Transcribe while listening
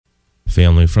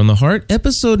Family from the Heart,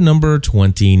 episode number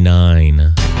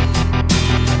 29.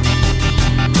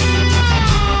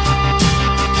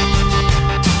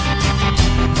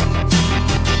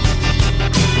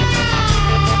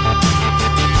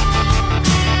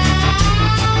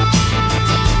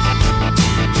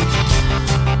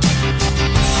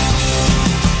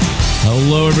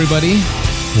 Hello, everybody.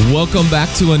 Welcome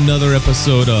back to another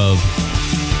episode of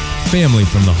Family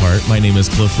from the Heart. My name is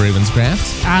Cliff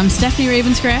Ravenscraft. I'm Stephanie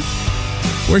Ravenscraft.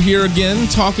 We're here again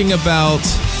talking about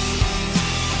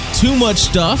too much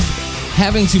stuff,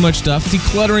 having too much stuff,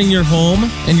 decluttering your home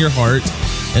and your heart,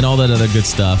 and all that other good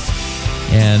stuff.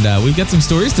 And we've got some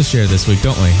stories to share this week,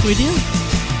 don't we? We do.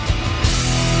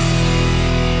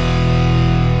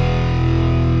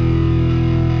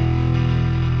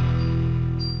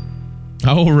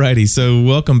 Alrighty, so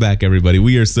welcome back, everybody.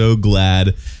 We are so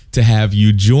glad to have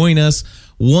you join us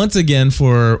once again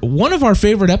for one of our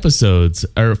favorite podcasts.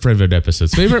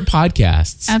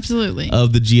 Absolutely.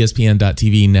 Of the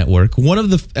GSPN.TV network.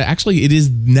 It is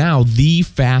now the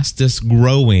fastest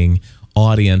growing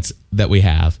audience that we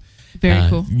have. Very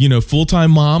cool. Full-time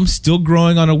mom, still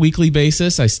growing on a weekly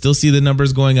basis. I still see the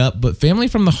numbers going up, but Family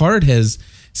from the Heart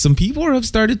some people have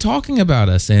started talking about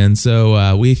us, and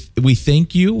so we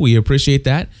thank you. We appreciate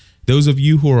that. Those of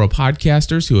you who are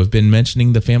podcasters who have been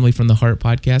mentioning the Family from the Heart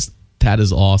podcast, that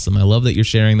is awesome. I love that you're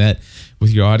sharing that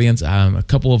with your audience. A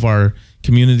couple of our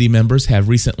community members have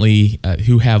recently,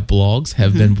 who have blogs,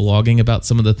 have been blogging about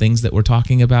some of the things that we're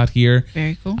talking about here.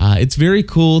 Very cool. It's very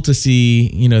cool to see,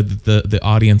 the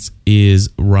audience is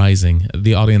rising.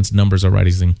 The audience numbers are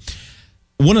rising.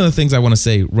 One of the things I want to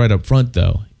say right up front,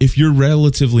 though, if you're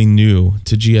relatively new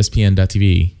to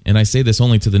GSPN.TV, and I say this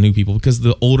only to the new people because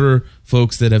the older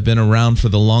folks that have been around for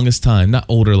the longest time, not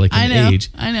older like in age,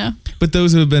 I know, but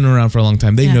those who have been around for a long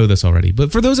time, they know this already.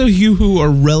 But for those of you who are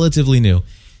relatively new,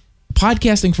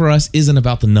 podcasting for us isn't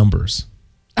about the numbers.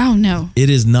 Oh, no.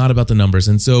 It is not about the numbers.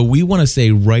 And so we want to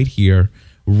say right here,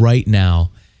 right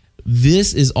now,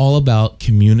 this is all about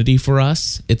community for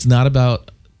us. It's not about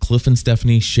Cliff and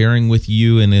Stephanie sharing with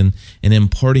you and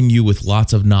imparting you with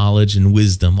lots of knowledge and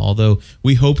wisdom, although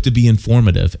we hope to be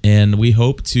informative and we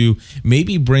hope to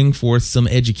maybe bring forth some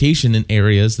education in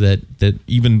areas that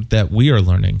we are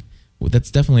learning. Well, that's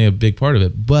definitely a big part of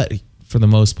it. But for the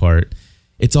most part,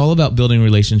 it's all about building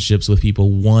relationships with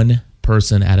people one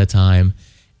person at a time.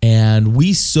 And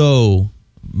we so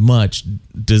much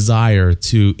desire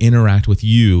to interact with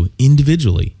you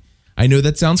individually. I know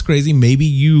that sounds crazy. Maybe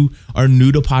you are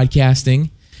new to podcasting.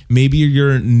 Maybe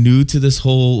you're new to this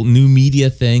whole new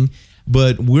media thing,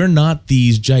 but we're not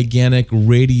these gigantic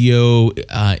radio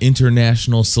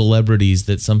international celebrities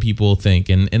that some people think.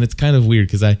 And it's kind of weird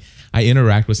because I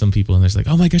interact with some people and they're like,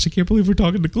 oh my gosh, I can't believe we're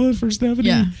talking to Cliff or Stephanie.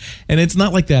 Yeah. And it's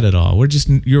not like that at all.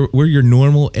 We're your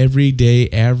normal, everyday,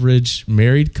 average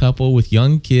married couple with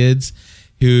young kids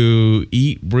who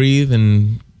eat, breathe,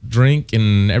 and drink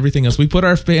and everything else. We put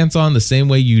our pants on the same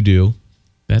way you do.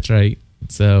 That's right.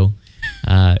 So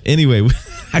anyway,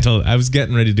 I was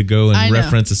getting ready to go and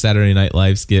reference a Saturday Night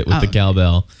Live skit with the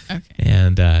cowbell. Okay.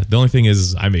 And the only thing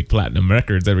is I make platinum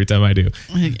records every time I do.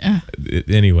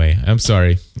 Anyway, I'm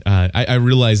sorry. I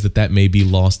realize that may be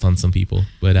lost on some people.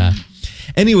 But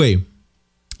anyway,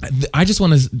 I just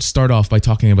want to start off by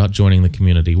talking about joining the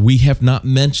community. We have not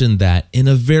mentioned that in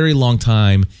a very long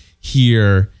time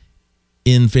here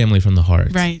in Family from the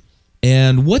Heart. Right.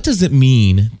 And what does it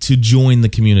mean to join the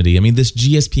community? I mean, this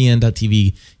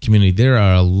GSPN.TV community, there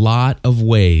are a lot of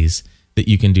ways that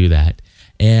you can do that.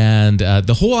 And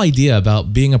the whole idea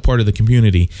about being a part of the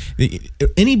community,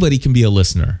 anybody can be a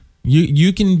listener.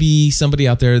 You can be somebody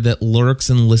out there that lurks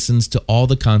and listens to all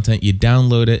the content. You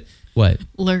download it. What?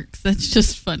 Lurks. That's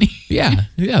just funny. Yeah.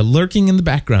 Lurking in the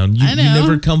background. You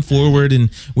never come forward and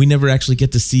we never actually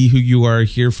get to see who you are,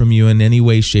 hear from you in any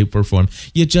way, shape, or form.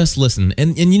 You just listen.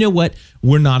 And you know what?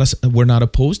 We're not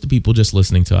opposed to people just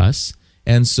listening to us.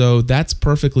 And so that's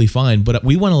perfectly fine. But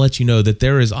we want to let you know that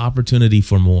there is opportunity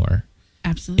for more.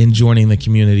 Absolutely. In joining the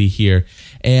community here.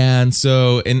 And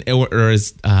so, or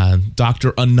as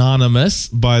Dr. Anonymous,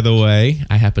 by the way,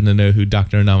 I happen to know who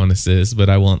Dr. Anonymous is,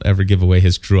 but I won't ever give away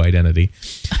his true identity.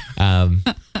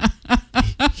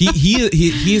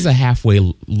 He is a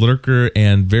halfway lurker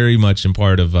and very much a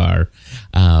part of our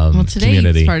today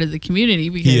community. He's part of the community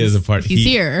because he is a part. He's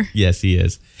here. Yes, he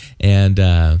is. And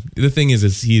the thing is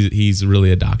he's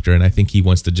really a doctor, and I think he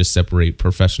wants to just separate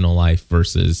professional life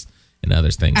versus and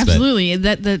other things. Absolutely.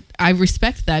 That I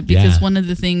respect that because one of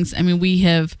the things,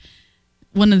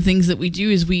 one of the things that we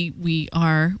do is we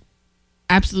are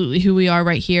absolutely who we are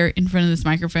right here in front of this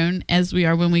microphone as we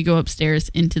are when we go upstairs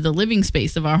into the living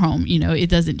space of our home. You know, it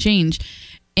doesn't change.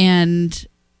 And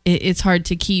it's hard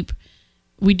to keep.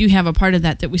 We do have a part of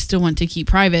that we still want to keep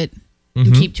private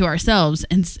and keep to ourselves.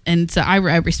 And so I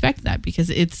respect that, because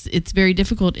it's very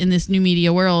difficult in this new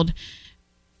media world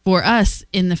for us,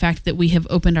 in the fact that we have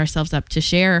opened ourselves up to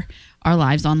share our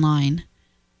lives online,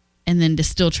 and then to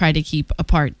still try to keep a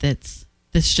part that's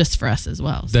just for us as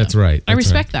well. So that's right. I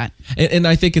respect that. And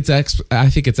I think it's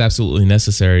absolutely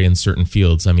necessary in certain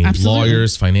fields. I mean,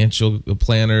 lawyers, financial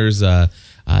planners,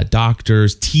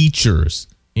 doctors, teachers,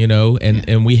 you know,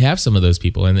 and we have some of those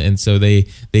people, and so they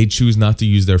choose not to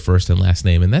use their first and last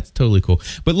name, and that's totally cool.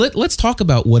 But let's talk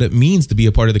about what it means to be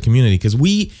a part of the community, because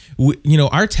we you know,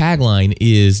 our tagline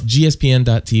is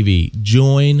gspn.tv,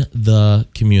 join the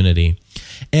community.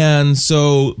 And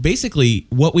so basically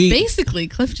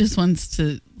Cliff just wants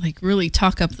to like really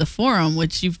talk up the forum,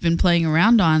 which you've been playing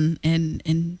around on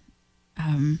and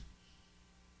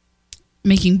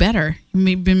making better.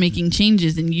 You've been making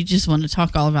changes, and you just want to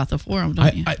talk all about the forum,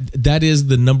 don't you? That is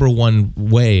the number one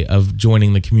way of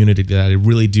joining the community that I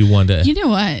really do want to. You know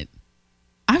what?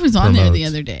 I was on there the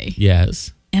other day.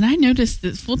 Yes. And I noticed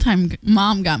that Full-Time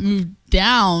Mom got moved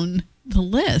down the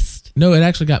list. No, it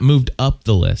actually got moved up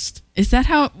the list. Is that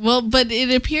how? Well, but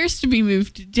it appears to be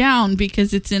moved down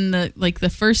because it's in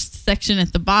the first section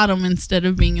at the bottom instead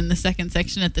of being in the second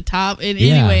section at the top. And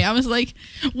anyway, I was like,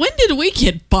 when did we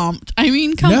get bumped? I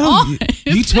mean, come on.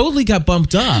 You totally got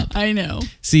bumped up. I know.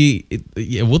 See,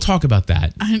 we'll talk about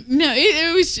that. No,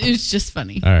 it was just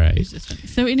funny. All right. It was just funny.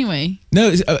 So anyway.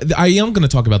 No, I am going to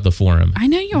talk about the forum. I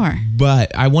know you are.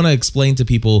 But I want to explain to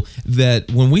people that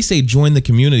when we say join the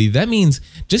community, that means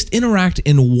just interact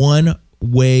in one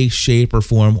way, shape, or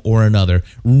form or another.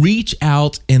 Reach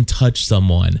out and touch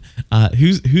someone.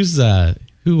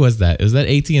 Who was that? Was that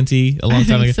AT&T a long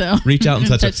time ago? So. Reach out and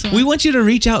touch someone. We want you to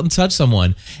reach out and touch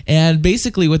someone. And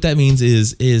basically what that means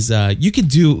is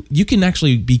you can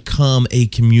actually become a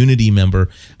community member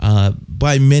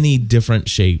by many different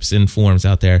shapes and forms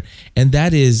out there. And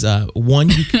that is one.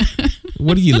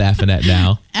 What are you laughing at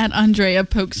now? At Andrea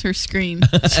pokes her screen.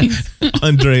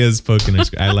 Andrea's poking her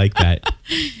screen. I like that.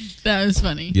 That was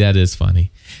funny. That is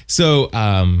funny. So,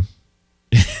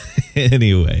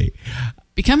 anyway.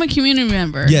 Become a community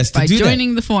member by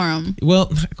joining the forum.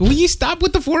 Well, will you stop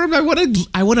with the forum? I want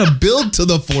to build to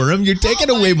the forum. You're taking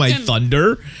away my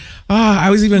thunder. I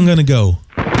was even going to go.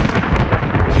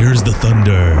 Here's the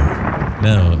thunder.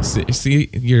 No, see,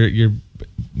 you're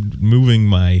moving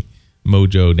my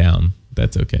mojo down.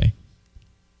 That's okay.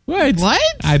 What?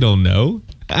 I don't know.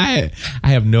 I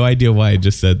have no idea why I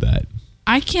just said that.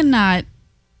 I cannot.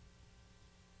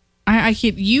 I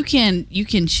can. You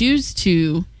can choose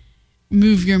to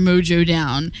move your mojo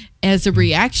down as a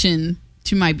reaction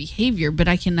to my behavior, but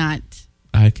I cannot.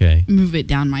 Okay. Move it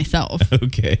down myself.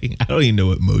 Okay. I don't even know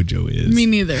what mojo is. Me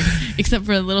neither. Except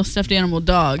for a little stuffed animal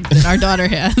dog that our daughter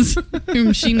has,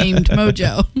 whom she named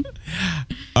Mojo.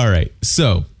 All right.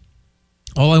 So,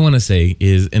 all I want to say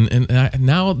is, and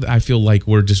now I feel like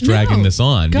we're just dragging this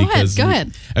on. Go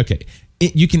ahead. Okay.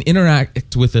 You can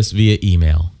interact with us via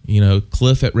email. You know,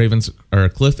 Cliff at gspn.tv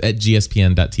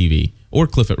or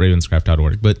Cliff at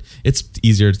ravenscraft.org. But it's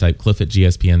easier to type Cliff at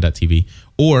gspn.tv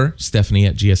or Stephanie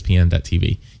at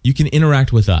gspn.tv. You can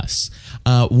interact with us.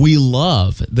 We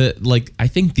love I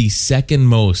think the second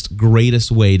most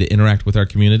greatest way to interact with our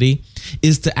community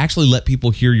is to actually let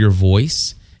people hear your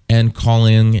voice and call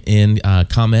in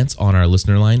comments on our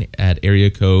listener line at area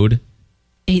code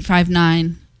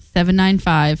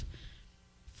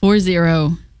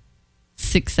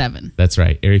 859-795-4067. That's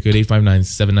right. Area code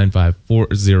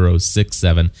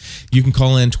 859-795-4067. You can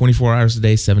call in 24 hours a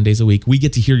day, 7 days a week. We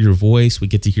get to hear your voice. We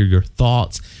get to hear your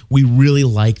thoughts. We really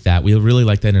like that. We really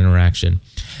like that interaction.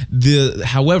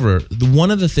 However,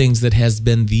 one of the things that has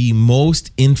been the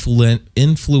most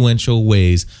influential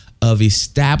ways of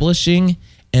establishing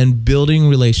and building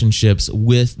relationships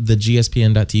with the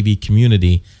GSPN.TV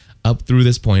community up through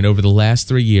this point over the last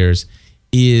 3 years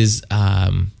is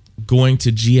going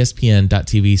to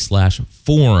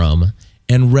gspn.tv/forum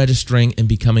and registering and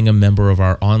becoming a member of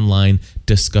our online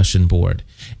discussion board.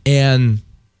 And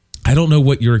I don't know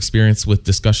what your experience with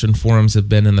discussion forums have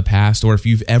been in the past, or if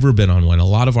you've ever been on one. A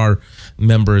lot of our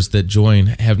members that join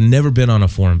have never been on a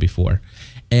forum before.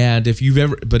 And if you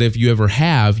ever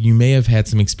have, you may have had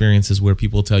some experiences where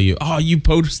people tell you, "Oh, you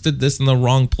posted this in the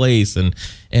wrong place," and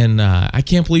I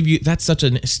can't believe you. That's such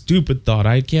a stupid thought.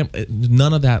 I can't.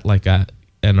 None of that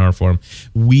in our forum.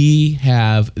 We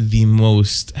have the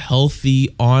most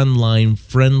healthy, online,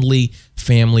 friendly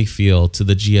family feel to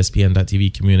the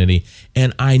GSPN.TV community.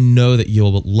 And I know that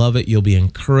you'll love it. You'll be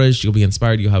encouraged. You'll be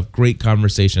inspired. You'll have great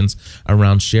conversations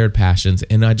around shared passions.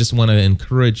 And I just want to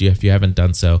encourage you, if you haven't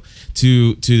done so,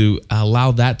 to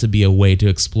allow that to be a way to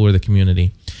explore the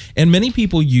community. And many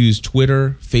people use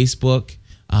Twitter, Facebook,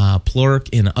 Plurk,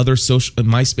 and other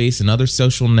MySpace and other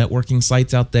social networking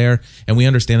sites out there. And we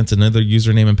understand it's another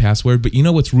username and password. But you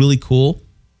know what's really cool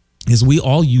is we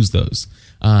all use those.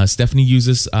 Stephanie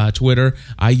uses Twitter.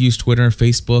 I use Twitter,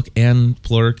 Facebook, and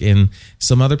Plurk, and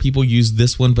some other people use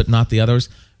this one, but not the others.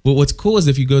 But what's cool is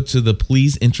if you go to the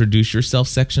Please Introduce Yourself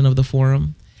section of the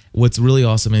forum, what's really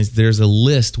awesome is there's a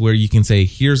list where you can say,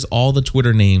 here's all the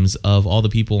Twitter names of all the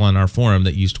people on our forum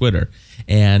that use Twitter.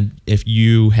 And if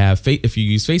you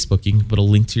use Facebook, you can put a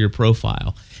link to your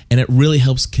profile. And it really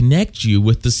helps connect you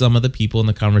with some of the people in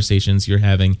the conversations you're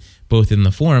having both in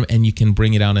the forum, and you can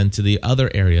bring it out into the other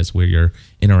areas where you're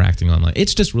interacting online.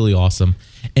 It's just really awesome.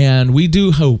 And we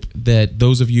do hope that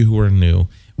those of you who are new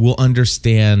will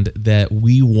understand that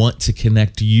we want to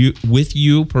connect with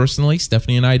you personally.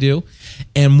 Stephanie and I do.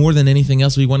 And more than anything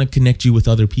else, we want to connect you with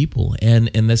other people. And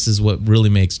this is what really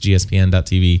makes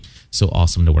GSPN.TV so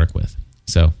awesome to work with.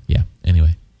 So, yeah,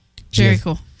 anyway. Very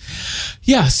cool.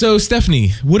 Yeah, so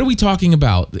Stephanie, what are we talking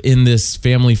about in this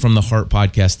Family from the Heart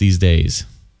podcast these days?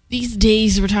 These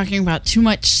days, we're talking about too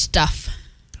much stuff.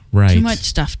 Right. Too much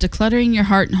stuff. Decluttering Your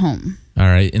Heart and Home. All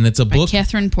right, and it's a book. By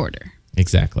Catherine Porter.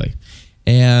 Exactly.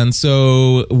 And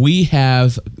so we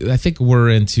have, I think we're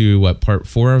into, part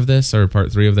 4 of this or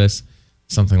part 3 of this?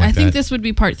 Something like that. I think this would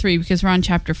be part 3 because we're on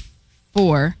chapter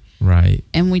 4. Right.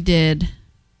 And we did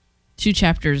 2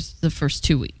 chapters the first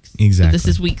 2 weeks. Exactly. So this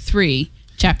is week 3.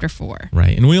 Chapter 4.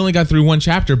 Right. And we only got through 1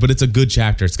 chapter, but it's a good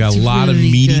chapter. It's got a lot of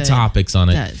meaty topics on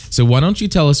it. It does. So why don't you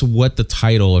tell us what the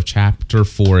title of chapter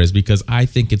 4 is, because I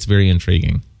think it's very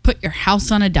intriguing. Put your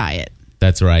house on a diet.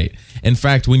 That's right. In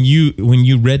fact, when you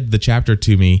read the chapter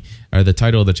to me, or the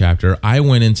title of the chapter, I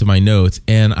went into my notes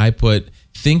and I put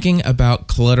thinking about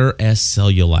clutter as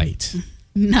cellulite.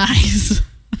 Nice.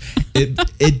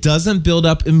 It doesn't build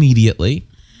up immediately.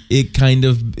 It kind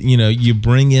of, you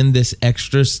bring in this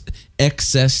excess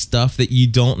stuff that you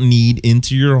don't need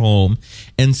into your home,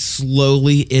 and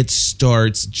slowly it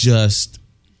starts just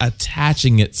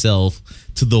attaching itself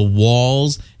to the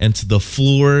walls and to the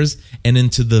floors and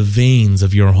into the veins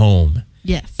of your home.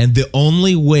 Yes. And the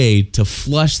only way to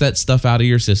flush that stuff out of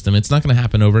your system, it's not going to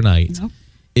happen overnight, nope,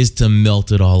 is to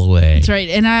melt it all away. That's right.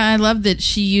 And I love that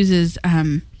she uses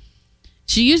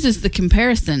the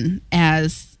comparison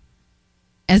as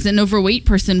an overweight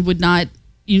person would not,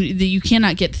 you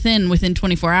cannot get thin within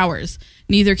 24 hours.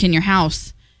 Neither can your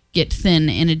house get thin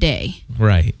in a day.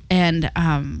 Right. And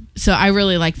so I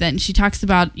really like that. And she talks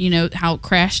about, how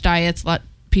crash diets,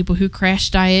 people who crash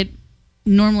diet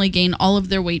normally gain all of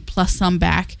their weight plus some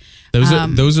back.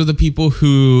 Those are the people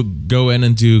who go in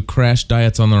and do crash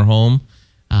diets on their home,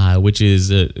 which is,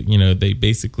 they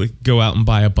basically go out and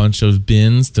buy a bunch of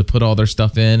bins to put all their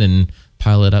stuff in and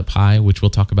pile it up high, which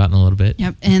we'll talk about in a little bit.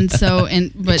 Yep. And so,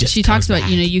 but she talks about,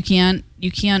 you can't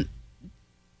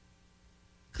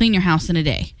clean your house in a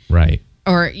day. Right.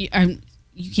 Or you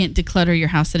can't declutter your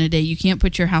house in a day. You can't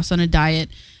put your house on a diet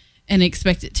and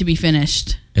expect it to be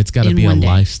finished. It's got to be a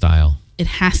lifestyle. It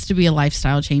has to be a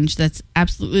lifestyle change. That's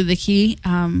absolutely the key.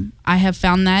 I have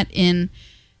found that in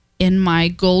my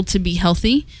goal to be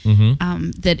healthy,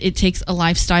 that it takes a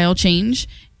lifestyle change.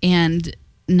 And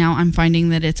now I'm finding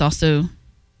that it's also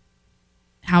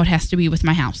how it has to be with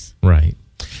my house. Right.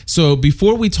 So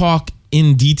before we talk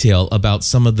in detail about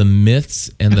some of the myths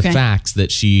and the facts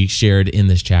that she shared in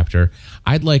this chapter,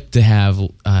 I'd like to have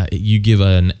you give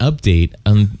an update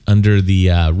under the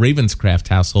Ravenscraft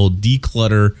household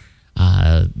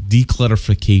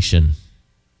declutterification.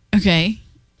 Okay.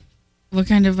 What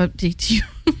kind of update do you?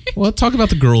 Well, talk about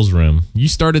the girls' room. You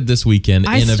started this weekend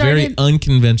in a very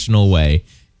unconventional way,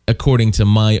 according to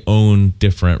my own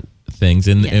different things.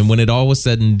 And when it all was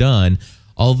said and done,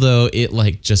 although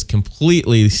it just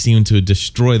completely seemed to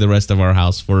destroy the rest of our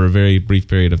house for a very brief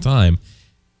period of time,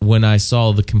 when I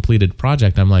saw the completed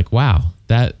project, I'm like, wow,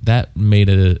 that made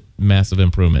a massive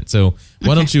improvement. So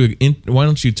why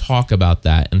don't you talk about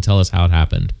that and tell us how it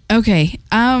happened? Okay.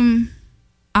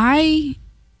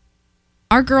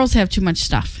 Our girls have too much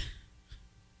stuff.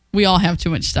 We all have too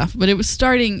much stuff, but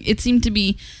it seemed to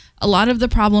be a lot of the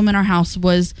problem in our house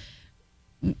was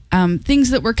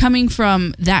things that were coming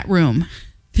from that room.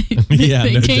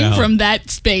 They came from that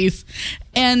space.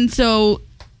 And so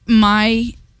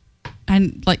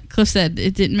and like Cliff said,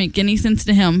 it didn't make any sense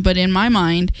to him, but in my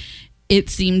mind, it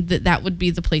seemed that would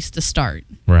be the place to start.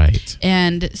 Right.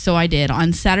 And so I did.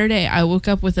 On Saturday, I woke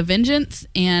up with a vengeance,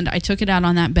 and I took it out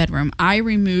on that bedroom. I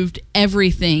removed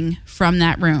everything from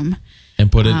that room.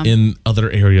 And put it in other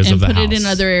areas of the house. And put it in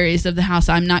other areas of the house.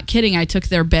 I'm not kidding. I took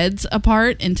their beds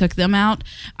apart and took them out.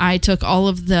 I took all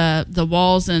of the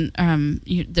walls and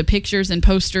the pictures and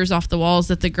posters off the walls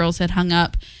that the girls had hung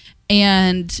up.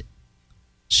 And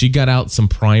she got out some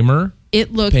primer.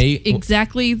 It looked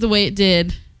exactly the way it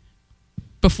did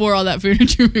before all that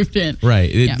furniture moved in. Right.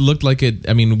 It looked like it,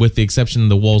 I mean, with the exception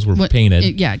the walls were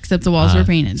painted. Except the walls were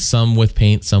painted. Some with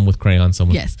paint, some with crayon, some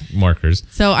with markers.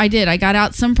 So I did. I got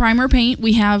out some primer paint.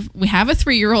 We have a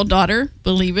 3-year-old daughter,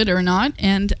 believe it or not,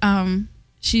 and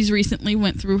she's recently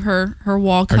went through her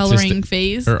wall coloring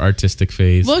phase. Her artistic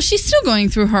phase. Well, she's still going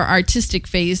through her artistic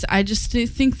phase. I just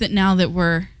think that now that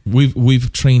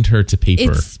we've trained her to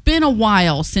paper. It's been a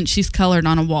while since she's colored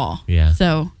on a wall. Yeah.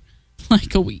 So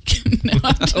like a week. No,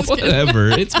 whatever.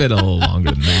 It's been a little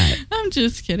longer than that. I'm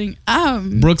just kidding.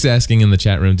 Brooke's asking in the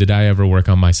chat room, did I ever work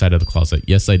on my side of the closet?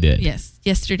 Yes, I did. Yes.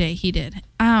 Yesterday he did.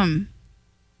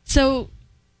 So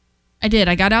I did.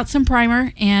 I got out some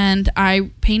primer and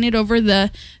I painted over the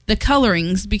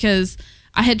colorings because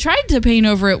I had tried to paint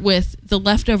over it with the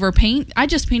leftover paint. I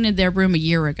just painted their room a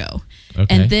year ago. Okay.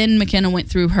 And then McKenna went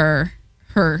through her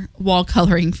wall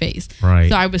coloring phase. Right.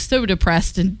 So I was so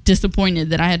depressed and disappointed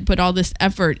that I had put all this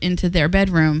effort into their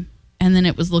bedroom and then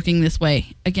it was looking this way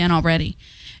again already.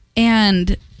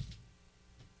 And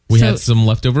we had some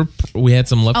leftover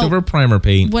primer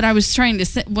paint. What I was trying to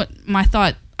say,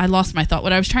 I lost my thought.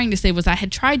 What I was trying to say was I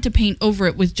had tried to paint over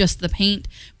it with just the paint,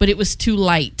 but it was too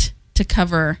light to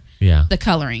cover the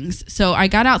colorings. So I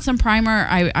got out some primer.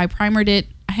 I primered it.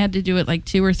 I had to do it like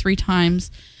 2 or 3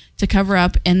 times to cover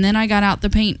up, and then I got out the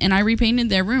paint and I repainted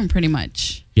their room pretty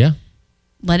much. Yeah.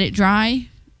 Let it dry,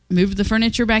 moved the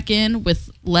furniture back in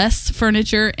with less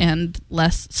furniture and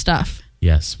less stuff.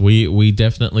 Yes, we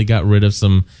definitely got rid of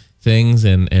some things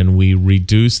and we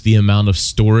reduced the amount of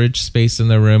storage space in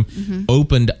the room,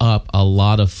 opened up a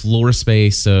lot of floor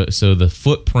space, so the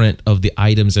footprint of the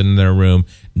items in their room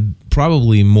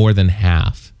probably more than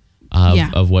half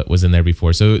of what was in there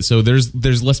before. So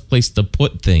there's less place to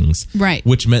put things, right?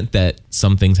 Which meant that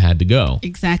some things had to go.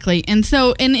 Exactly. And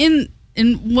so in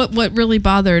what really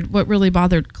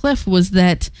bothered Cliff was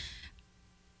that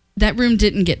room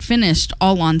didn't get finished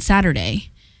all on Saturday.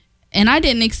 And I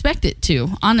didn't expect it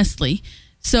to, honestly.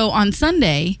 So on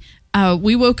Sunday,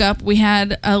 we woke up. We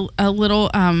had a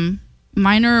little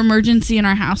minor emergency in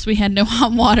our house. We had no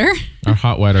hot water. Our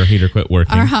hot water heater quit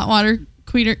working. Our hot water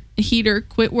heater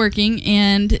quit working.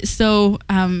 And so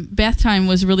bath time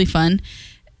was really fun.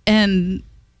 And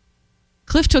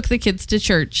Cliff took the kids to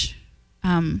church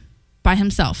by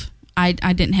himself. I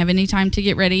didn't have any time to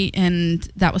get ready, and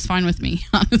that was fine with me,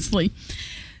 honestly.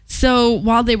 So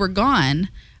while they were gone,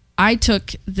 I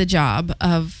took the job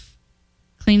of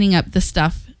cleaning up the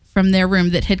stuff from their room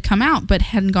that had come out but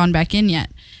hadn't gone back in yet.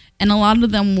 And a lot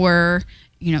of them were,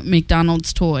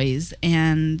 McDonald's toys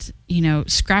and,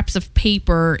 scraps of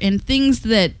paper and things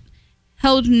that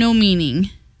held no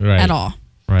meaning at all.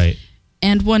 Right.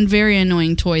 And one very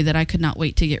annoying toy that I could not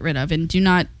wait to get rid of. And do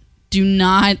not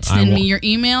send me your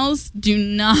emails. Do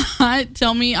not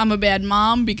tell me I'm a bad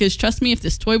mom, because trust me, if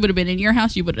this toy would have been in your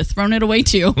house, you would have thrown it away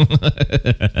too.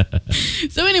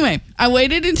 So anyway, I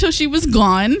waited until she was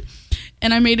gone,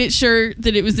 and I made it sure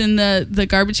that it was in the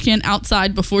garbage can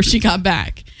outside before she got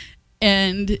back.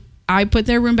 And I put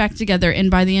their room back together, and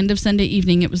by the end of Sunday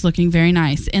evening, it was looking very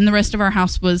nice. And the rest of our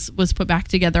house was put back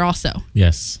together also.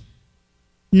 Yes.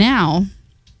 Now,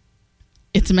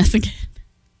 it's a mess again.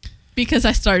 Because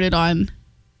I started on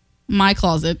my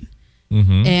closet,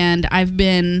 and I've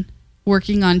been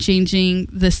working on changing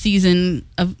the season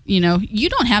of, you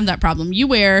don't have that problem. You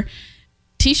wear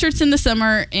t-shirts in the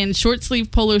summer and short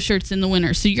sleeve polo shirts in the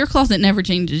winter. So your closet never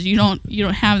changes. You don't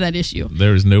have that issue.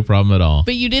 There is no problem at all.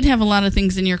 But you did have a lot of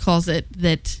things in your closet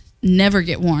that never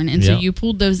get worn. And so you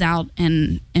pulled those out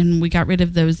and we got rid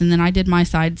of those. And then I did my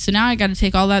side. So now I got to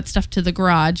take all that stuff to the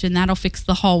garage, and that'll fix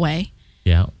the hallway.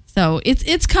 Yeah. So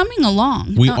it's coming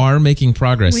along. We are making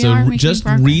progress.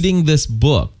 Reading this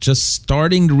book, just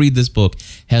starting to read this book,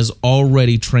 has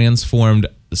already transformed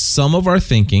some of our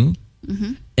thinking,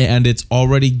 and it's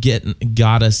already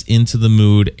got us into the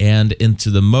mood and into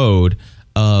the mode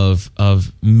of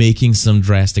making some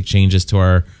drastic changes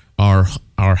to our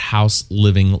house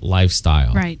living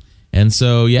lifestyle. Right. And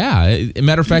so,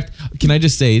 matter of fact, can I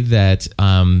just say that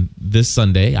this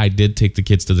Sunday I did take the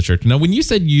kids to the church. Now, when you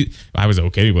said I was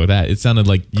okay with that, it sounded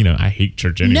like, I hate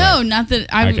church anyway. No, not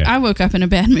that. I woke up in a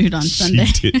bad mood on Sunday.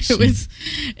 She did.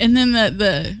 And then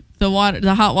the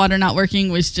the hot water not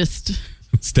working was just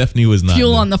Stephanie was not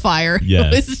fuel on the fire.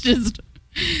 Yes. It was just,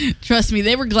 trust me,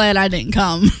 they were glad I didn't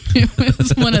come. It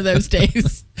was one of those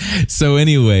days. So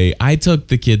anyway, I took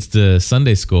the kids to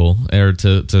Sunday school or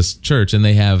to church, and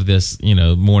they have this,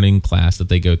 morning class that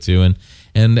they go to,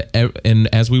 and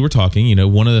as we were talking,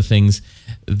 one of the things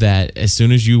that as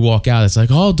soon as you walk out, it's like,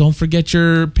 oh, don't forget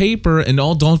your paper, and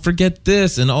oh, don't forget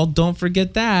this, and oh, don't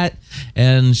forget that.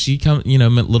 And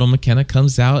little McKenna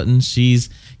comes out, and she's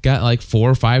got like 4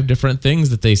 or 5 different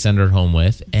things that they send her home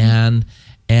with, and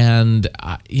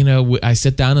I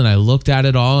sit down and I looked at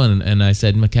it all, and I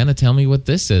said, McKenna, tell me what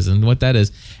this is and what that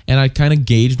is. And I kind of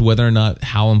gauged whether or not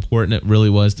how important it really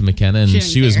was to McKenna. And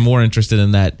she was more interested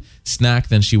in that snack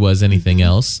than she was anything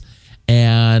else.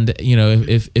 And,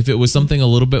 if it was something a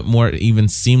little bit more, even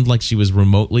seemed like she was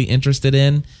remotely interested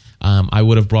in, I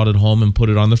would have brought it home and put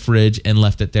it on the fridge and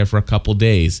left it there for a couple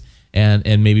days.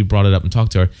 And maybe brought it up and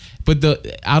talked to her. But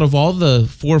out of all the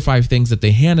 4 or 5 things that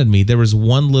they handed me, there was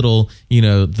one little,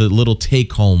 the little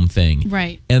take home thing.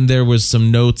 Right. And there was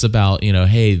some notes about,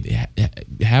 hey,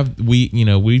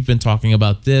 we've been talking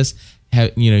about this.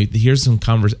 Here's some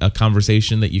a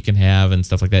conversation that you can have and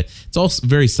stuff like that. It's all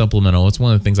very supplemental. It's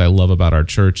one of the things I love about our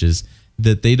church is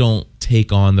that they don't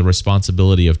take on the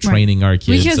responsibility of training our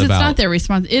kids because it's not their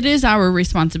responsibility. It is our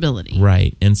responsibility.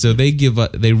 Right. And so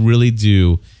they really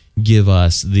do give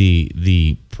us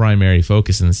the primary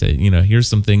focus and say, here's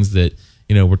some things that,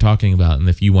 we're talking about. And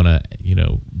if you want to,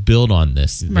 build on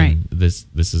this, then this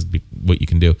is what you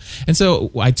can do. And so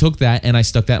I took that and I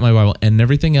stuck that in my Bible, and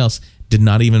everything else did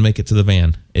not even make it to the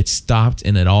van. It stopped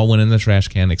and it all went in the trash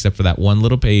can except for that one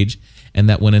little page, and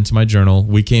that went into my journal.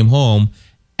 We came home.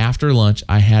 After lunch,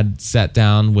 I had sat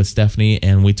down with Stephanie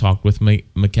and we talked with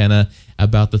McKenna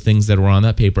about the things that were on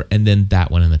that paper, and then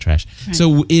that went in the trash. Right.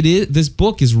 So this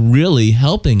book is really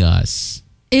helping us.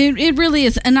 It really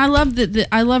is, and I love that.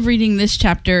 I love reading this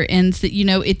chapter, and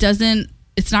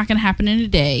it's not going to happen in a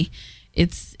day.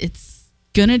 It's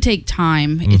going to take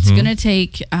time. Mm-hmm. It's going to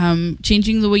take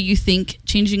changing the way you think,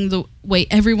 changing the way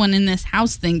everyone in this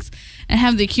house thinks. And I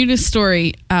have the cutest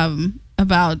story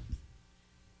about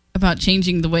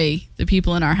changing the way the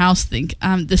people in our house think.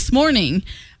 This morning,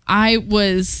 I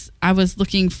was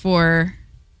looking for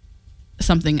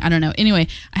something. I don't know. Anyway,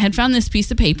 I had found this piece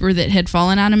of paper that had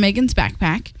fallen out of Megan's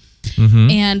backpack,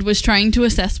 mm-hmm. and was trying to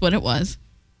assess what it was.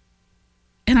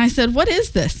 And I said, "What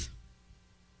is this?"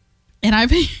 And I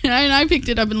picked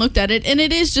it up and looked at it, and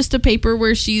it is just a paper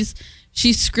where she's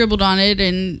scribbled on it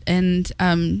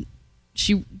and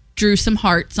she drew some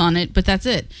hearts on it, but that's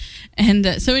it.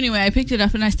 And so anyway, I picked it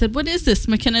up and I said, "What is this?"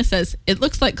 McKenna says, "It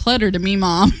looks like clutter to me,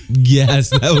 Mom."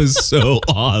 Yes, that was so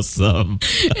awesome.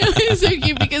 It was so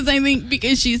cute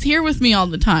because she's here with me all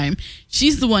the time.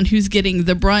 She's the one who's getting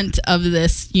the brunt of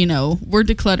this. We're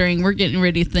decluttering, we're getting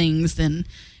rid of things, and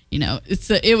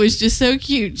it was just so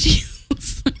cute. She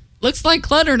looks like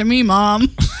clutter to me,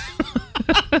 Mom.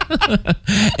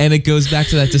 And it goes back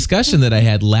to that discussion that I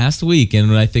had last week,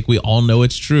 and I think we all know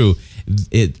it's true.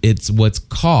 It's what's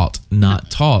caught,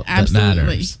 not taught, that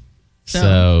matters.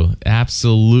 So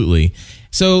absolutely.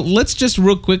 So let's just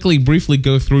real quickly, briefly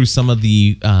go through some of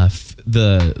the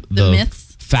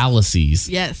myths, fallacies.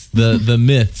 Yes, the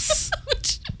myths.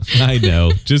 I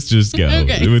know. Just go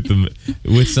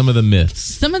with some of the myths.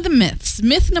 Some of the myths.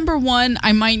 Myth number 1: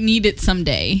 I might need it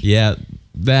someday. Yeah.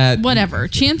 Whatever.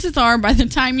 Chances are, by the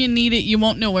time you need it, you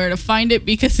won't know where to find it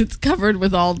because it's covered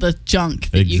with all the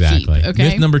junk that you keep. Okay.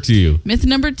 Myth number 2. Myth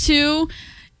number 2: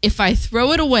 if I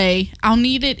throw it away, I'll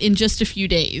need it in just a few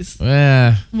days.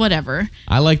 Whatever.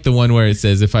 I like the one where it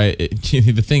says the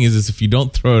thing is if you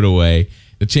don't throw it away,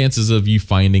 the chances of you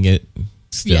finding it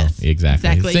still. Yes,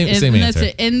 exactly. Same answer. That's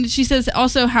it. And she says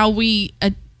also how we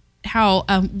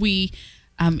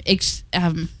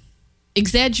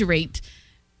exaggerate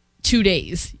 2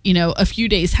 days, a few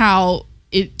days, how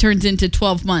it turns into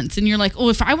 12 months. And you're like, oh,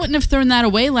 if I wouldn't have thrown that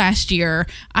away last year,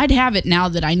 I'd have it now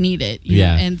that I need it. You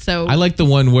know? And so I like the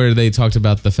one where they talked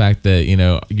about the fact that,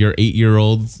 your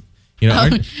 8-year-olds,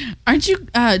 aren't you,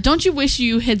 don't you wish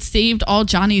you had saved all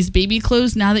Johnny's baby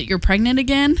clothes now that you're pregnant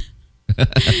again?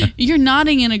 You're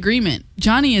nodding in agreement.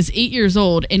 Johnny is 8 years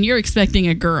old and you're expecting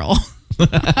a girl.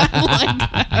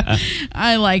 I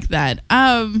like that.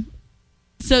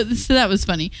 So that was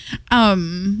funny.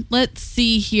 Let's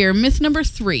see here. Myth number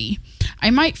 3. I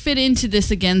might fit into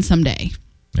this again someday.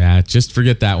 Yeah, just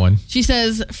forget that one. She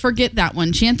says, forget that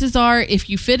one. Chances are, if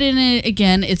you fit in it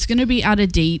again, it's going to be out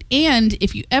of date. And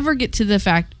if you ever get to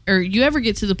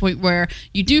the point where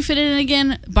you do fit in it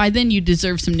again, by then you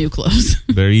deserve some new clothes.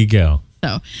 There you go.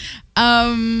 So,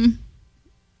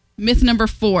 myth number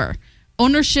 4.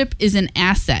 ownership is an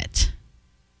asset.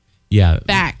 Yeah.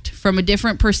 Fact. From a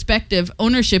different perspective,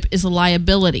 ownership is a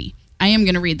liability. I am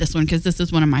going to read this one because this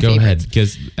is one of my favorites. Go ahead,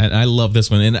 because I love this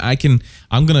one, and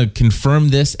I'm going to confirm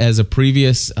this as a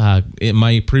previous in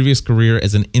my previous career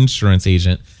as an insurance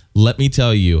agent. Let me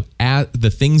tell you, the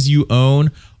things you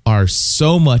own are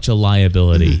so much a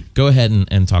liability. Mm-hmm. Go ahead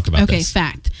and talk about this. Okay,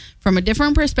 fact. From a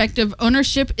different perspective,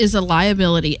 ownership is a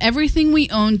liability. Everything we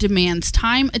own demands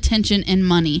time, attention, and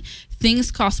money.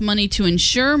 Things cost money to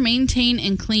insure, maintain,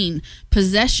 and clean.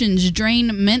 Possessions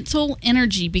drain mental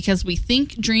energy because we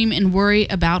think, dream, and worry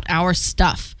about our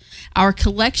stuff. Our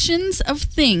collections of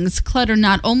things clutter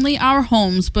not only our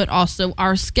homes, but also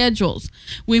our schedules.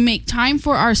 We make time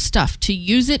for our stuff to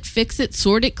use it, fix it,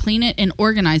 sort it, clean it, and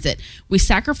organize it. We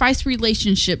sacrifice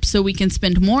relationships so we can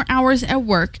spend more hours at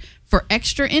work for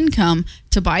extra income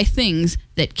to buy things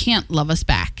that can't love us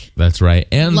back. That's right.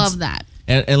 And love that.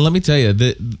 And let me tell you,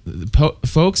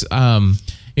 folks,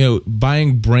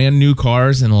 buying brand new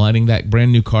cars and letting that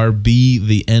brand new car be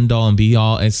the end all and be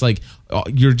all, it's like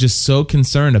you're just so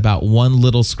concerned about one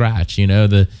little scratch,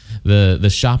 the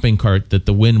shopping cart that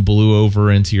the wind blew over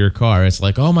into your car. It's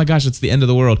like, oh my gosh, it's the end of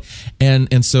the world.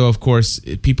 And so of course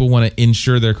people want to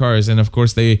insure their cars, and of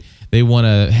course they want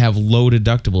to have low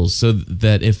deductibles so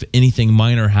that if anything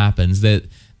minor happens that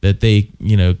they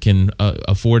can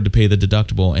afford to pay the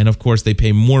deductible. And of course they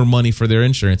pay more money for their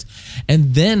insurance.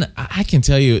 And then I can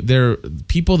tell you, there are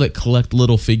people that collect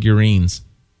little figurines.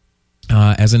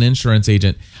 As an insurance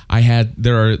agent,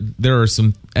 there are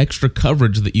some extra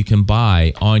coverage that you can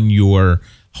buy on your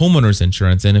homeowner's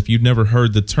insurance. And if you've never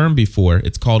heard the term before,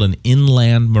 it's called an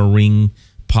inland marine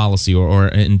policy or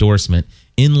an endorsement.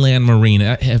 Inland marine.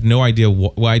 I have no idea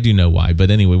why. I do know why, but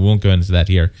anyway, we won't go into that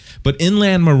here. But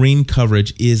inland marine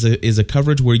coverage is a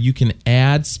coverage where you can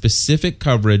add specific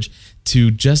coverage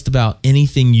to just about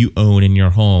anything you own in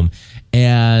your home.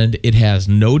 And it has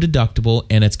no deductible,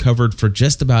 and it's covered for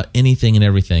just about anything and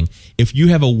everything. If you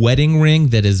have a wedding ring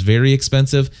that is very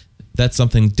expensive, that's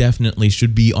something definitely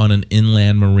should be on an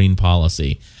inland marine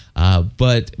policy.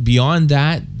 But beyond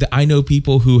that, I know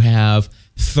people who have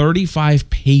 35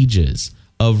 pages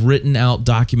of written out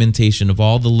documentation of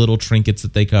all the little trinkets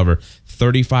that they cover.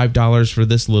 $35 for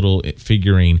this little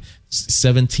figurine,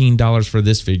 $17 for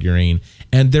this figurine.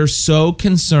 And they're so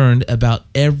concerned about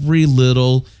every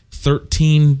little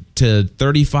 $13 to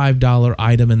 $35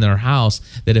 item in their house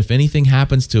that if anything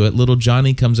happens to it, little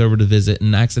Johnny comes over to visit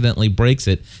and accidentally breaks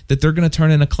it, that they're going to turn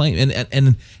in a claim.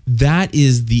 And that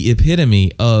is the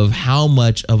epitome of how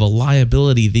much of a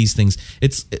liability these things.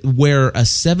 It's where a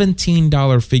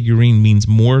 $17 figurine means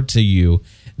more to you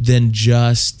than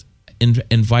just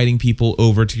inviting people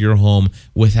over to your home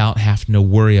without having to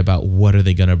worry about what are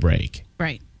they going to break.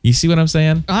 Right. You see what I'm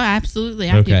saying? Oh,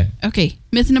 absolutely. I do. Okay.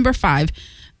 Myth number 5.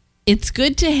 It's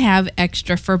good to have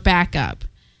extra for backup.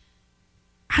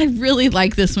 I really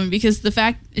like this one because the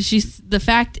fact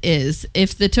is,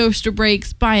 if the toaster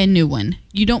breaks, buy a new one.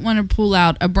 You don't want to pull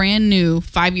out a brand new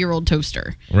 5-year-old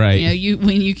toaster. Right.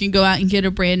 When you can go out and get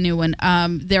a brand new one.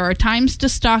 There are times to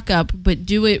stock up, but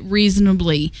do it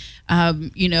reasonably.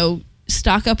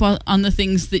 Stock up on the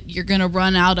things that you're going to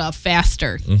run out of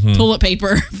faster. Mm-hmm. Toilet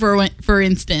paper, for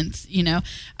instance. No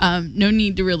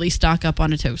need to really stock up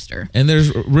on a toaster. And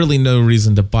there's really no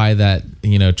reason to buy that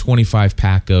 25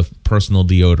 pack of personal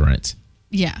deodorant.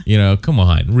 Yeah. Come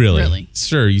on, really.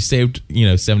 Sure, you saved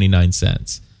 79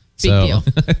 cents. Big deal.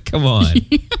 Come on.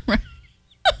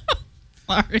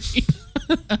 Sorry.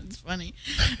 That's funny.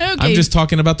 Okay. I'm just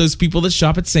talking about those people that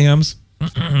shop at Sam's.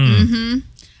 Mm-hmm.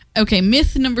 Okay,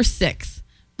 myth number 6.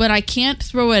 But I can't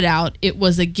throw it out. It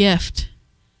was a gift.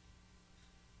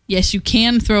 Yes, you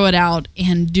can throw it out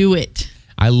and do it.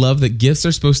 I love that gifts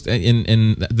are supposed to,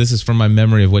 and this is from my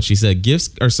memory of what she said,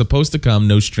 gifts are supposed to come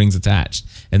no strings attached.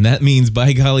 And that means,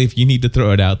 by golly, if you need to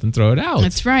throw it out, then throw it out.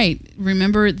 That's right.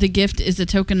 Remember, the gift is a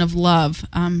token of love.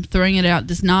 Throwing it out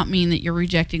does not mean that you're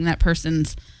rejecting that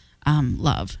person's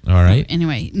love. All right. So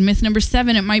anyway, myth number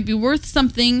 7, it might be worth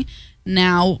something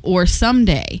now or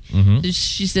someday. Mm-hmm.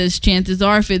 She says chances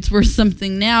are if it's worth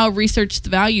something now, research the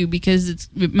value because it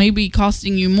may be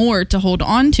costing you more to hold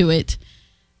on to it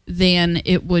than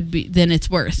it's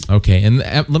worth. Okay, and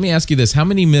let me ask you this: how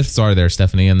many myths are there,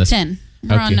 Stephanie? On this 10.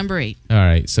 We're on number 8. All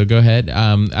right, so go ahead.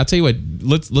 I'll tell you what.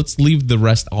 Let's leave the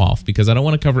rest off because I don't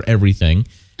want to cover everything.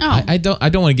 Oh. I don't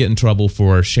want to get in trouble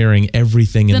for sharing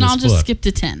everything in this book. Then I'll just skip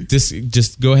to 10.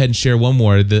 Just go ahead and share one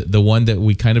more, the one that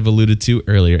we kind of alluded to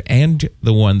earlier, and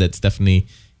the one that Stephanie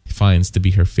finds to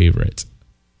be her favorite.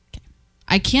 Okay.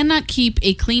 I cannot keep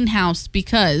a clean house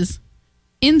because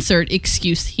insert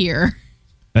excuse here.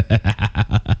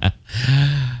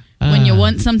 When you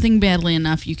want something badly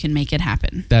enough, you can make it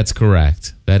happen. That's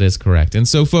correct. That is correct. And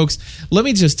so, folks, let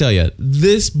me just tell you,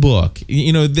 this book,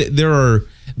 there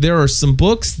are some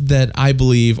books that I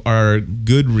believe are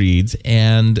good reads,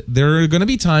 and there are going to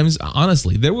be times,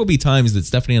 honestly, there will be times that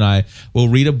Stephanie and I will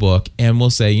read a book and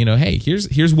we'll say, hey,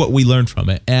 here's what we learned from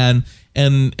it. And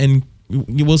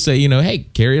we'll say, hey,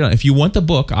 carry it on. If you want the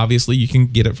book, obviously you can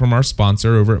get it from our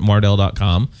sponsor over at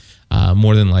Mardel.com.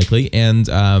 More than likely, and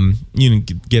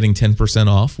getting 10%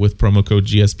 off with promo code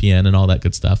GSPN and all that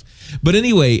good stuff. But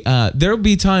anyway, there'll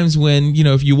be times when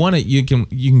if you want it, you can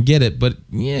get it. But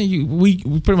we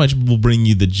pretty much will bring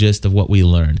you the gist of what we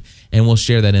learned, and we'll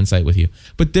share that insight with you.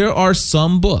 But there are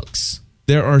some books,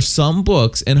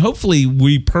 and hopefully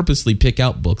we purposely pick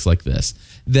out books like this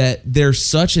that they're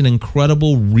such an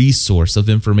incredible resource of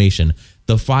information.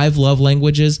 The 5 Love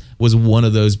Languages was one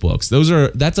of those books.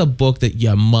 That's a book that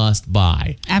you must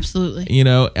buy. Absolutely.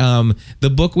 The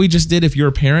book we just did, if you're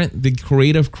a parent, the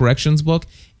Creative Corrections book,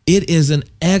 it is an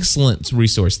excellent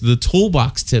resource. The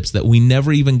toolbox tips that we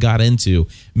never even got into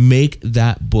make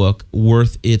that book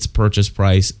worth its purchase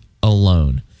price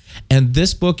alone. And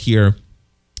this book here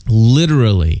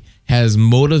literally has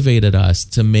motivated us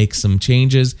to make some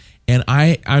changes. And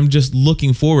I'm just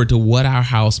looking forward to what our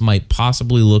house might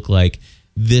possibly look like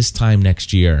this time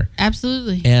next year.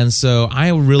 Absolutely. And so I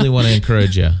really want to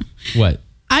encourage you. What?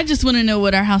 I just want to know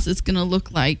what our house is going to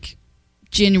look like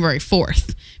January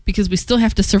 4th, because we still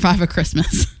have to survive a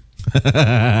Christmas.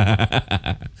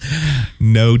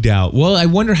 No doubt. Well, I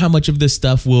wonder how much of this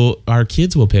stuff our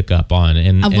kids will pick up on.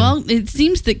 Well, it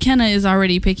seems that Kenna is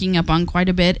already picking up on quite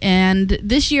a bit. And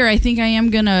this year, I think I am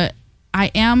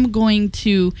going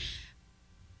to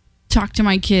talk to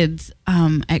my kids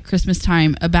at Christmas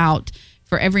time about,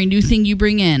 for every new thing you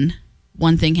bring in,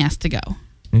 one thing has to go.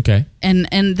 Okay.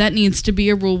 And that needs to be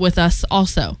a rule with us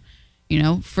also.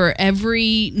 For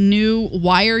every new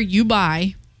wire you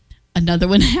buy, another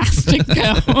one has to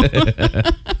go.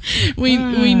 we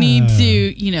need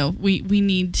to, we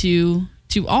need to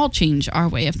all change our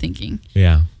way of thinking.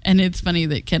 Yeah. And it's funny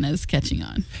that Kenna's catching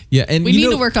on. Yeah, and we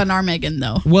need to work on our Megan,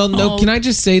 though. Well, no, can I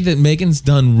just say that Megan's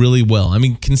done really well? I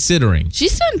mean, considering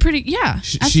she's done pretty,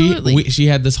 absolutely. She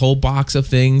had this whole box of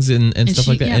things and stuff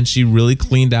like that, and she really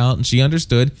cleaned out, and she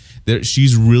understood that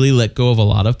she's really let go of a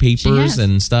lot of papers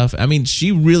and stuff. I mean,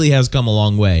 she really has come a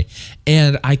long way,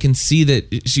 and I can see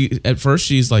that at first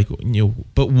she's like,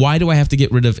 but why do I have to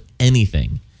get rid of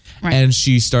anything? Right. And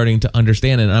she's starting to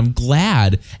understand it. And I'm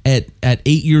glad at 8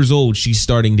 years old, she's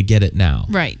starting to get it now.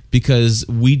 Right. Because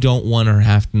we don't want her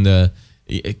having to...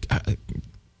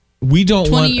 We don't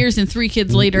 20 years and 3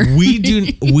 kids later. We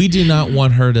do not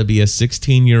want her to be a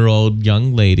 16-year-old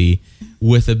young lady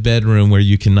with a bedroom where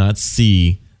you cannot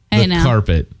see the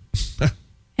carpet.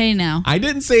 Hey now. I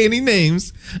didn't say any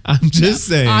names. I'm just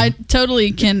saying. I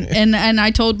totally can. And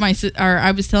I told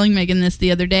I was telling Megan this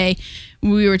the other day.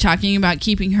 We were talking about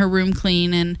keeping her room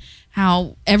clean and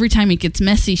how every time it gets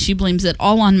messy, she blames it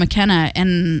all on McKenna.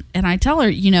 And I tell her,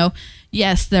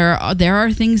 yes, there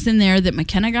are things in there that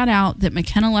McKenna got out, that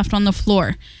McKenna left on the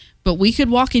floor. But we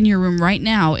could walk in your room right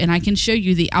now and I can show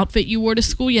you the outfit you wore to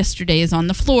school yesterday is on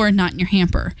the floor, not in your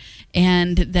hamper.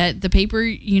 And that the paper,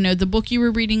 the book you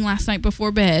were reading last night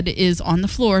before bed is on the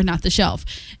floor, not the shelf.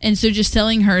 And so just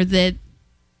telling her that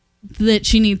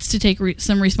she needs to take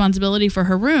some responsibility for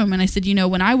her room. And I said,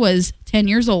 when I was 10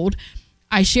 years old,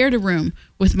 I shared a room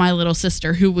with my little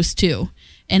sister who was 2.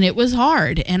 And it was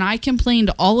hard. And I complained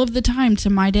all of the time to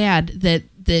my dad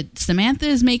that Samantha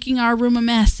is making our room a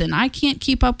mess and I can't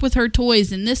keep up with her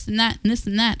toys and this and that and this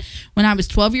and that. When I was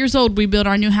 12 years old, we built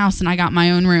our new house and I got my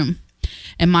own room.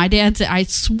 And my dad said, I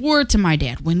swore to my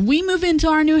dad, when we move into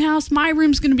our new house, my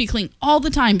room's going to be clean all the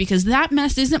time because that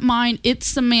mess isn't mine, it's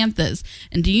Samantha's.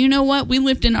 And do you know what? We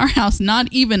lived in our house not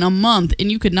even a month and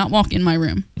you could not walk in my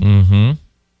room. Mm-hmm.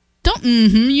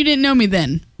 You didn't know me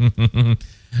then.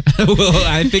 Well,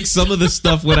 I think some of the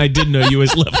stuff when I did know you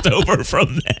was left over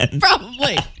from then.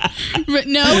 Probably. But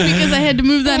no, because I had to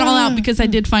move that all out because I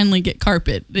did finally get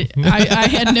carpet. I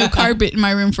had no carpet in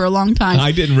my room for a long time.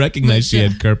 I didn't recognize she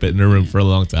had carpet in her room for a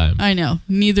long time. I know.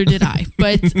 Neither did I.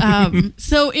 But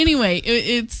so anyway,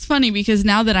 it's funny because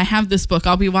now that I have this book,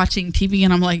 I'll be watching TV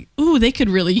and I'm like, ooh, they could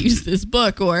really use this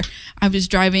book. Or I was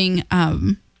driving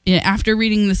after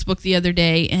reading this book the other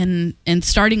day and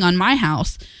starting on my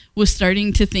house, was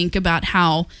starting to think about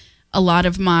how a lot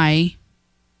of my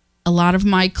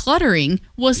cluttering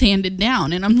was handed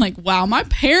down. And I'm like, wow, my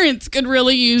parents could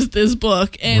really use this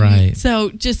book. And so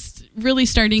just really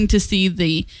starting to see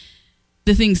the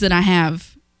things that I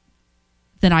have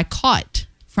that I caught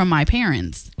from my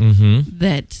parents Mm-hmm.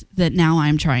 that now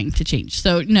I'm trying to change.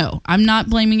 So no, I'm not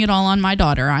blaming it all on my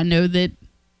daughter. I know that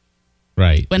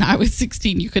Right. when I was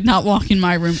 16, you could not walk in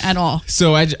my room at all.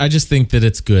 So I just think that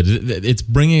it's good. It's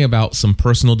bringing about some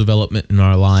personal development in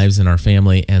our lives and our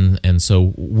family, and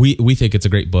so we think it's a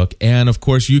great book. And of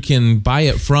course, you can buy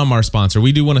it from our sponsor.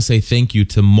 We do want to say thank you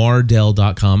to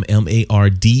Mardel.com,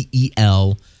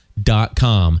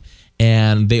 Mardel.com.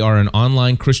 And they are an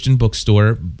online Christian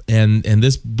bookstore, and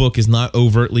this book is not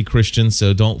overtly Christian,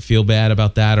 so don't feel bad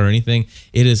about that or anything.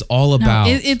 It is all about.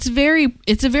 No, it's a very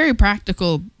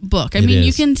practical book. I mean,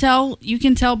 is. you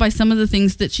can tell by some of the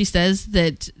things that she says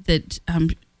that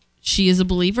she is a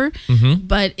believer,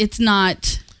 but it's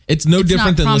not. It's no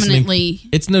different than listening.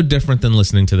 It's no different than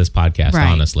listening to this podcast,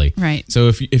 Right, honestly. right. So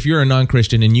if you're a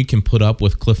non-Christian and you can put up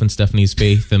with Cliff and Stephanie's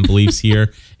faith and beliefs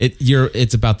here,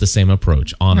 it's about the same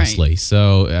approach, honestly. Right.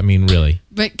 So I mean, really.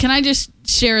 But can I just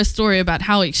share a story about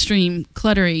how extreme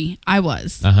cluttery I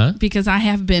was? Uh-huh. Because I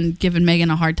have been giving Megan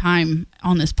a hard time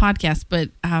on this podcast,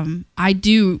 but I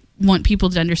do want people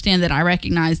to understand that I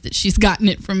recognize that she's gotten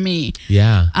it from me.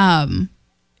 Yeah.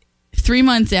 3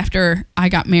 months after I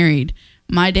got married,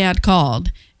 my dad called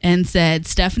and said,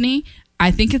 Stephanie,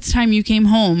 I think it's time you came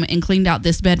home and cleaned out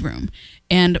this bedroom.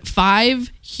 And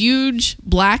 5 huge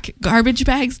black garbage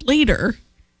bags later,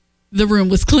 the room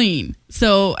was clean.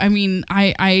 So, I mean,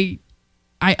 I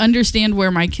understand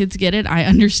where my kids get it. I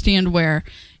understand where,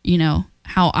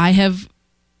 how I have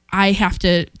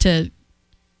to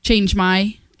change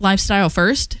my lifestyle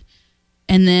first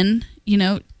and then,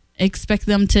 expect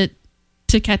them to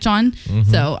catch on.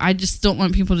 So I just don't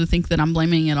want people to think that I'm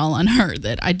blaming it all on her,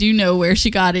 that I do know where she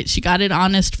got it. She got it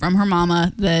honest from her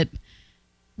mama, that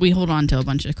we hold on to a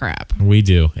bunch of crap. We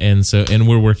do. And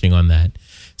we're working on that.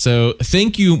 So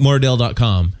thank you,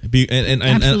 Mardel.com.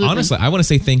 And honestly, I want to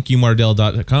say thank you,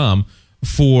 Mardel.com,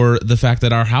 for the fact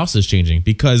that our house is changing,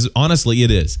 because honestly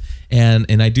it is.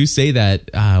 And I do say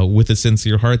that with a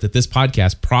sincere heart, that this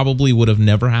podcast probably would have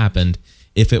never happened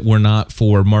if it were not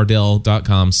for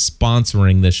Mardel.com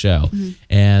sponsoring this show.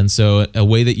 And so a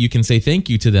way that you can say thank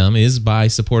you to them is by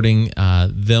supporting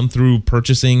them through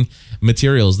purchasing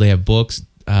materials. They have books,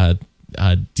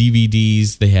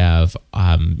 DVDs, they have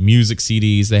music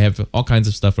CDs, they have all kinds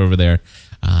of stuff over there.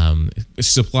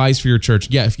 Supplies for your church.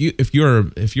 Yeah, if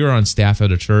you're on staff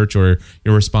at a church or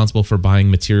you're responsible for buying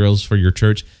materials for your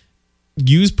church,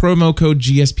 use promo code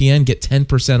GSPN, get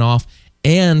 10% off,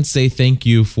 and say thank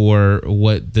you for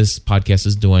what this podcast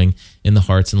is doing in the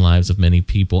hearts and lives of many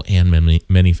people and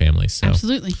many families. So.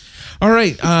 Absolutely. All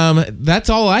right.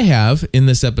 That's all I have in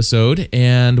this episode.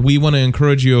 And we want to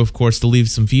encourage you, of course, to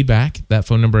leave some feedback. That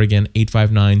phone number again,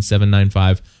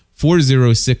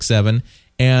 859-795-4067.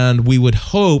 And we would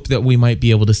hope that we might be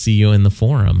able to see you in the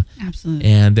forum. Absolutely.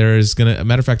 And there's a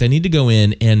matter of fact, I need to go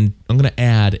in and I'm going to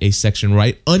add a section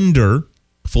right under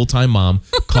Full-Time Mom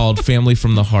called Family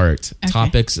from the Heart. Okay.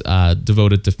 Topics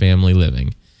devoted to family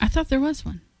living. I thought there was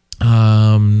one.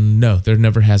 No, there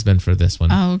never has been for this one.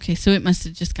 Oh, okay. So it must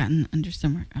have just gotten under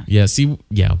somewhere. Oh. Yeah, see,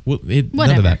 yeah,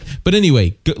 none of that. But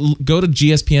anyway, go to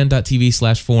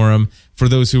gspn.tv/forum for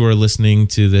those who are listening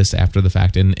to this after the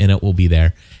fact, and it will be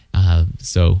there.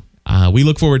 So we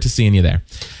look forward to seeing you there.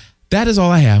 That is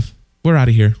all I have. We're out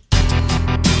of here.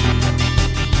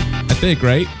 I think,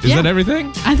 right? Is that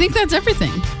everything? I think that's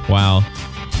everything. Wow.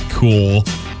 Cool.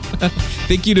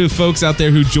 Thank you to folks out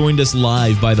there who joined us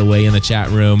live, by the way, in the chat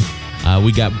room.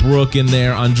 We got Brooke in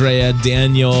there, Andrea,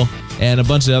 Daniel, and a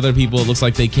bunch of other people. It looks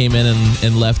like they came in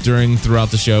and left throughout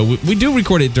the show. We do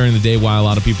record it during the day while a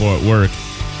lot of people are at work.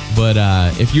 But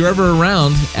if you're ever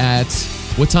around at,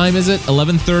 what time is it?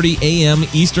 11:30 a.m.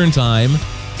 Eastern Time,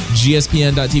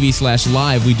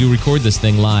 gspn.tv/live. We do record this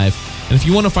thing live. And if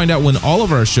you want to find out when all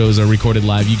of our shows are recorded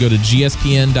live, you go to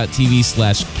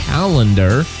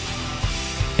gspn.tv/calendar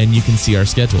and you can see our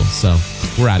schedule. So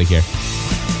we're out of here.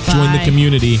 Bye. Join the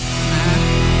community.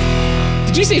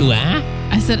 Did you say la?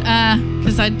 I said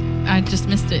because I just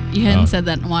missed it. You hadn't said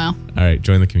that in a while. All right,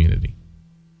 join the community.